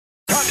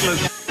Nigga,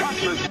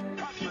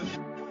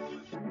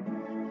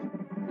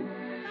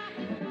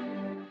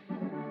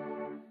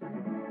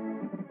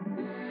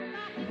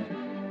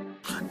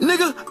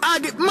 I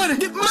get money,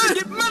 get money,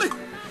 get money.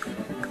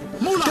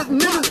 Moolah,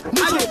 nigga,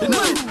 I get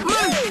money,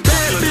 money.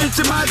 Bad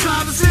bitch in my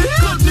driver's seat,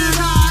 cause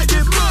nigga, I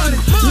get money.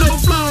 No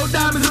flow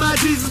diamonds in my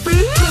Jesus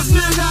feet, cause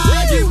nigga,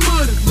 I get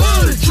money,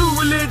 money. True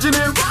religion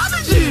and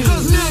Robin G,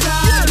 cause nigga,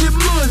 I get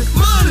money,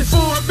 money. 4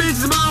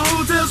 bitches in my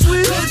hotel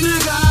suite, cause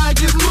nigga, I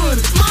get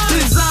money,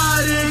 money.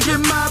 Anxiety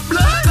get my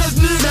blood, cause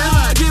nigga,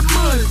 I get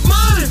money,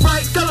 money.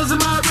 Bright colors in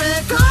my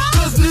red car,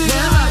 cause nigga,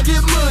 I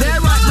get money.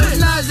 That right,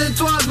 Michelangelo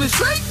twice with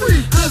straight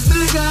free, cause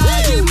nigga, I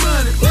get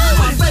money.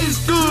 My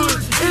face good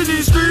in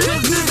these streets,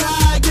 cause nigga,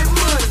 I get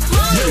money.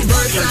 Your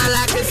verse sound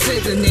like a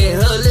symphony,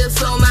 her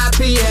lips on my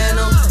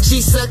piano. She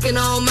sucking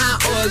on my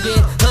organ,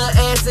 her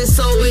ass is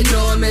so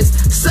enormous.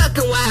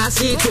 Sucking while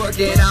she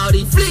twerking, all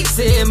these flicks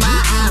in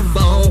my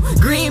iPhone.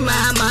 Green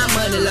my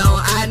money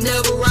long, I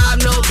never rob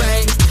no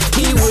banks.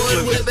 He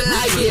would whipping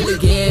like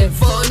Gilligan,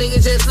 4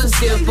 niggas just a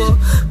skipper.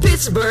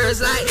 Pitch birds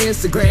like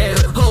Instagram,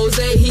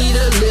 Jose he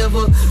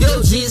deliver.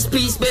 Yo, Jesus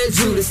peace, bet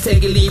Judas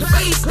take it, leave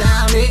face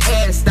down and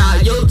ass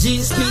out. Yo,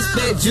 Jesus peace,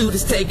 bet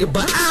Judas take it,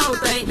 but I don't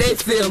think they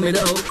feel me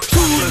though. 2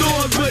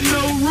 doors but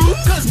no roof,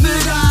 cause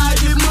nigga, I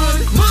get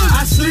money, money.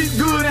 I sleep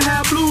good and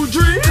have blue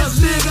dreams, cause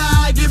nigga,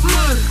 I get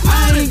money.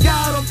 I ain't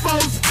got a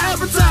false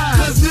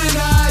appetite, cause nigga,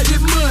 I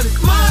get money,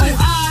 money.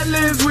 On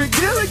islands with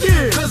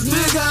Gilligan, cause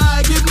nigga,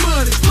 I get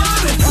money,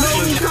 money. No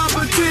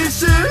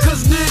competition,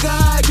 cause nigga,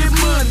 I get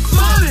money,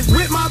 money.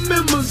 With my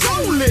members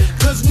only,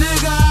 cause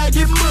nigga, I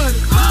get money,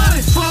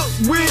 money. Fuck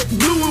with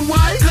blue and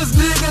white, cause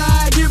nigga,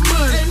 I get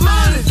money,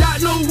 money.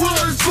 Got no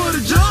words for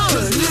the judge,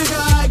 cause nigga,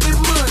 I get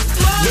money,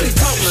 money.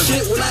 Talk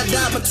shit when I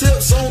die, my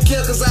tips, I don't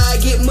care cause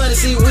I get money.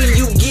 See, when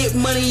you get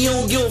money, you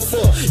don't give a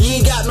fuck. You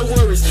ain't got no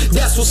worries,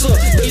 that's what's up.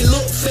 They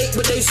look fake,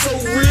 but they so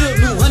real.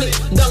 New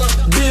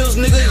 $100 bills,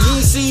 nigga. You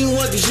ain't seen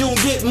one cause you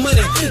don't get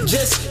money.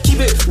 Just keep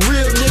it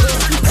real, nigga.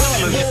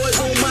 All boys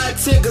on my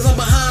tick cause I'm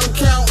behind them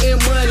counting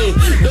money.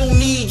 Don't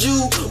need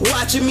you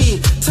watching me,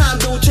 time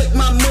don't check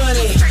my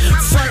money.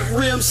 Front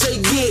rim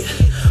say get,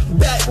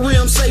 back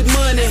rim say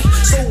money.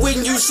 So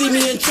when you see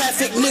me in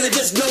traffic, nigga,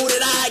 just know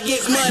that I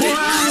get money. Boy,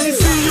 I ain't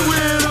see you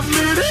in a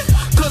minute,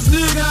 cause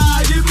nigga,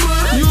 I get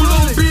money. You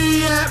don't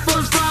be at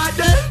First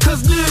Friday,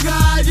 cause nigga,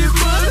 I get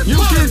money. You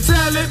can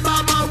tell it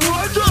by my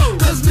wardrobe,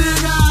 cause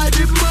nigga, I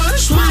get money.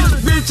 Switch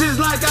bitches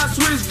like I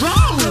switch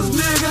drones, cause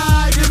nigga,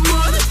 I get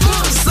money.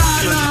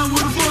 Sideline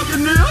with a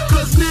fucking nigga,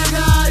 cause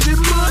nigga, I get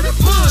money.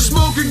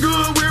 Smoking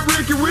good with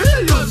Ricky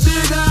Williams, cause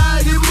nigga,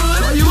 I get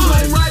money. You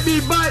gon' write me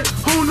bite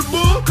on the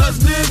book, cause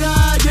nigga,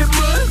 I get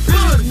money.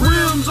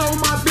 Rims on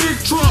my big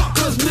truck,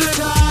 cause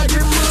nigga, I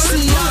get money.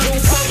 See, I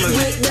don't fuck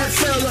with that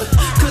fella,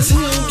 cause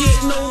he don't get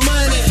no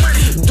money.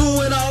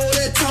 Doing all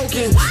that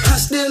talking, I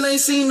still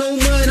ain't seen no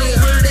money.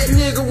 Heard that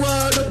nigga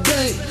rob the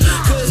bank,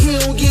 cause he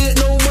don't get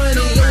no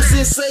money. Yo,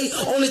 sensei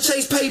only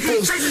chase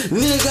papers,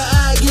 nigga,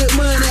 I get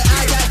money.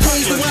 I got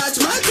K's to watch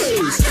my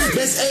case,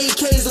 that's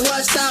AKs to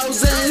watch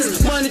thousands.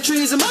 Money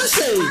trees in my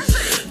shade,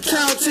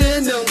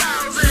 counting them.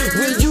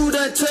 When you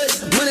done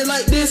touch money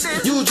like this,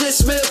 you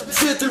just smell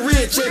filthy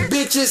rich. And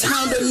bitches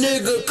hound a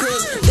nigga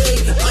cause they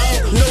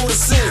all know the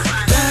sin.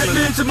 Bad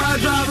bitch in my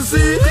driver's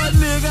seat, cause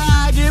nigga,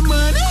 I get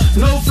money.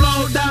 No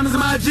flow diamonds in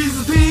my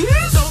Jesus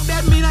piece, don't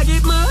that mean I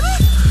get money?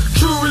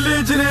 True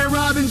religion and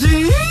Robin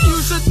G,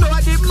 you should know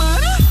I get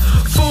money.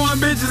 4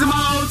 bitches in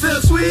my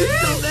hotel suite,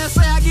 don't that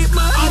say I get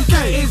money?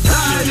 Okay, it's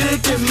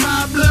Dick in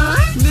my blood,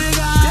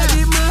 nigga, I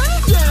get money.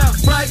 Yeah,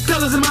 bright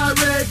colors in my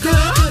red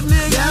cup, cause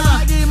nigga,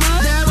 I get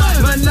money.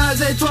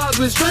 Michelangelo twice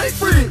with straight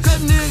free,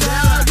 cause nigga,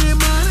 I get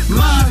money.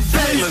 My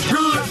face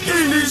good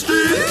in these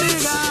streets,